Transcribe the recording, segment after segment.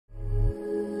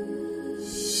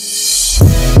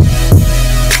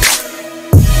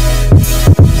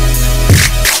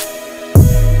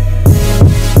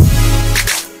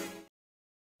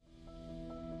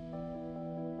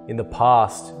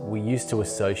past, we used to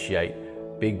associate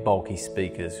big bulky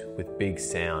speakers with big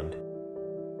sound.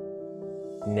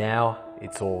 Now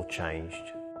it's all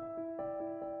changed.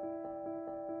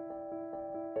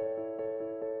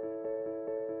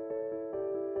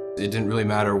 It didn't really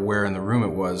matter where in the room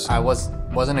it was. I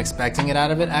wasn't expecting it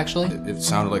out of it, actually. It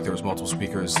sounded like there was multiple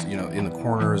speakers, in the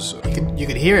corners. You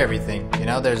could hear everything,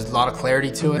 there's a lot of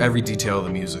clarity to it. Every detail of the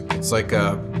music. It's like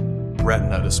a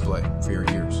retina display for your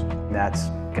ears. That's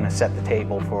going to set the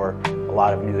table for a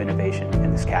lot of new innovation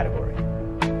in this category.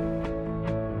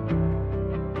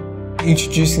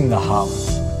 Introducing the Hub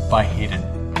by Hidden.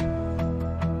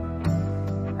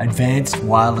 Advanced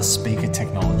wireless speaker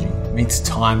technology meets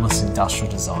timeless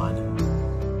industrial design.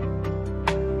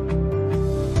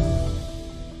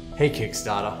 Hey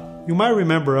Kickstarter. You might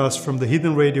remember us from the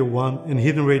Hidden Radio 1 and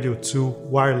Hidden Radio 2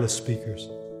 wireless speakers.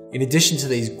 In addition to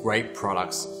these great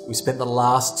products, we spent the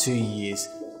last 2 years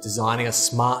designing a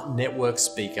smart network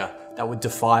speaker that would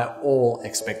defy all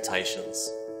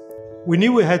expectations. We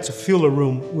knew we had to fill a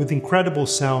room with incredible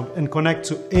sound and connect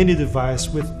to any device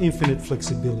with infinite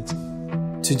flexibility.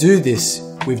 To do this,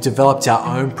 we've developed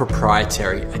our own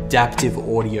proprietary adaptive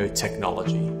audio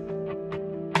technology.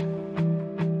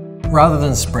 Rather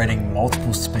than spreading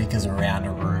multiple speakers around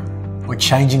a room or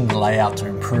changing the layout to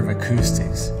improve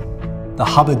acoustics, the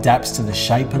Hub adapts to the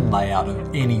shape and layout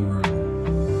of any room.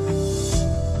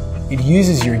 It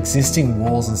uses your existing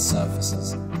walls and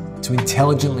surfaces to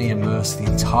intelligently immerse the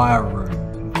entire room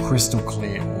in crystal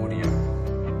clear audio.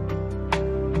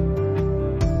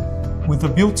 With a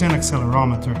built-in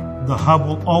accelerometer, the Hub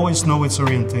will always know its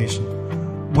orientation.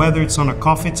 Whether it's on a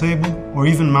coffee table or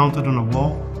even mounted on a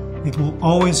wall, it will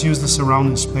always use the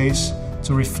surrounding space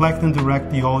to reflect and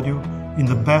direct the audio in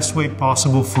the best way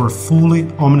possible for a fully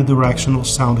omnidirectional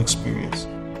sound experience.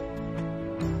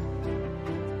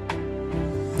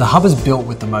 The Hub is built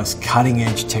with the most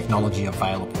cutting-edge technology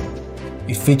available.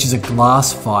 It features a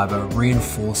glass fiber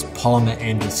reinforced polymer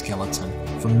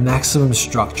endoskeleton for maximum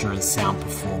structure and sound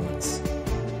performance.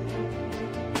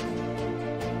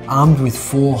 Armed with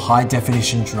 4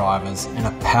 high-definition drivers and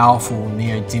a powerful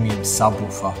neodymium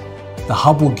subwoofer, the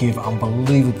Hub will give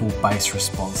unbelievable bass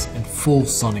response and full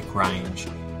sonic range,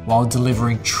 while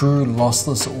delivering true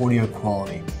lossless audio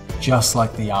quality, just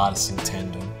like the artist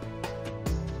intended.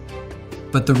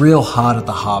 But the real heart of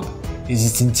the Hub is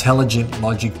its intelligent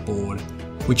logic board,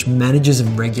 which manages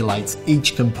and regulates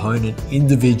each component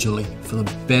individually for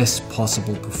the best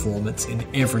possible performance in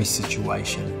every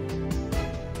situation.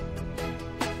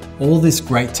 All this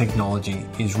great technology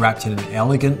is wrapped in an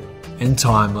elegant and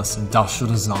timeless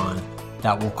industrial design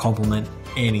that will complement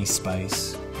any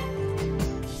space.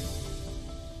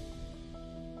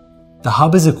 The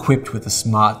Hub is equipped with a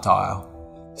smart dial.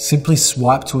 Simply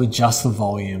swipe to adjust the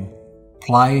volume,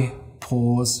 play,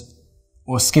 pause,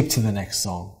 or skip to the next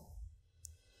song.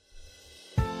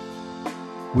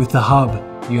 With the Hub,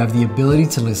 you have the ability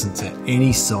to listen to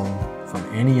any song from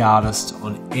any artist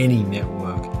on any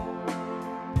network,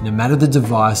 no matter the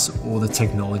device or the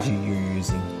technology you're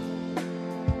using.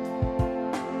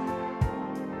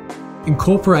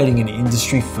 Incorporating an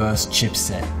industry-first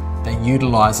chipset that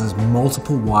utilizes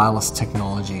multiple wireless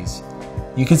technologies,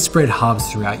 you can spread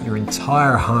hubs throughout your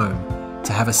entire home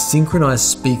to have a synchronized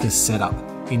speaker setup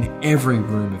in every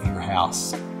room of your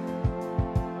house.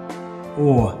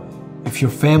 Or, if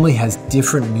your family has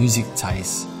different music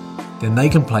tastes, then they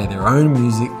can play their own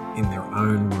music in their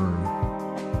own room.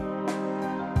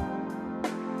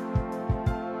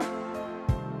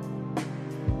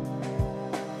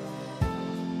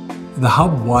 The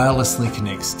Hub wirelessly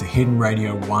connects to Hidden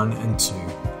Radio 1 and 2,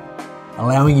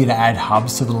 allowing you to add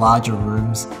hubs to the larger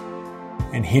rooms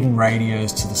and hidden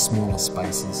radios to the smaller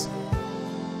spaces.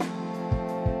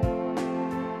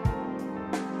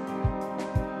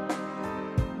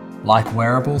 Like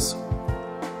wearables,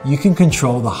 you can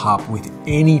control the Hub with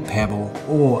any Pebble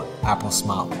or Apple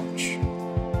smartwatch.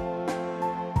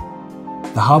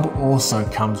 The Hub also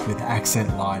comes with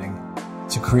accent lighting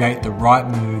to create the right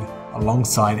mood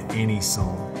alongside any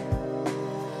song.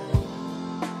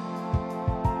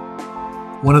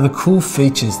 One of the cool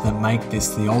features that make this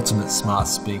the ultimate smart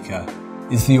speaker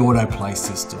is the autoplay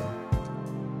system.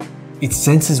 It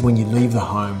senses when you leave the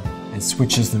home and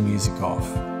switches the music off.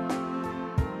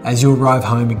 As you arrive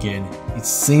home again, it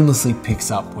seamlessly picks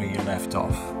up where you left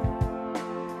off.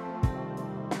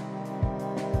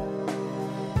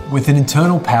 With an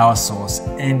internal power source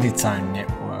and its own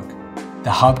network, the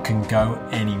Hub can go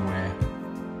anywhere.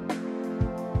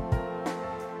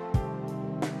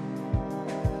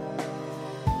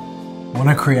 Want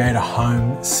to create a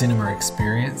home cinema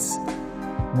experience?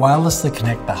 Wirelessly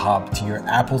connect the hub to your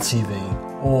Apple TV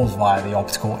or via the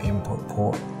optical input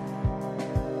port.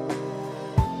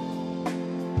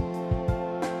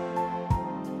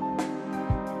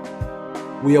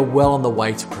 We are well on the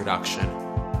way to production.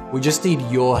 We just need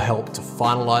your help to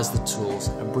finalise the tools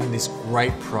and bring this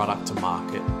great product to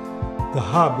market. The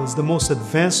Hub is the most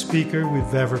advanced speaker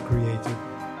we've ever created.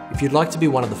 If you'd like to be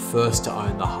one of the first to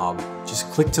own the Hub, just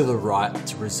click to the right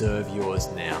to reserve yours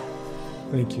now.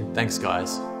 Thank you. Thanks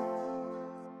guys.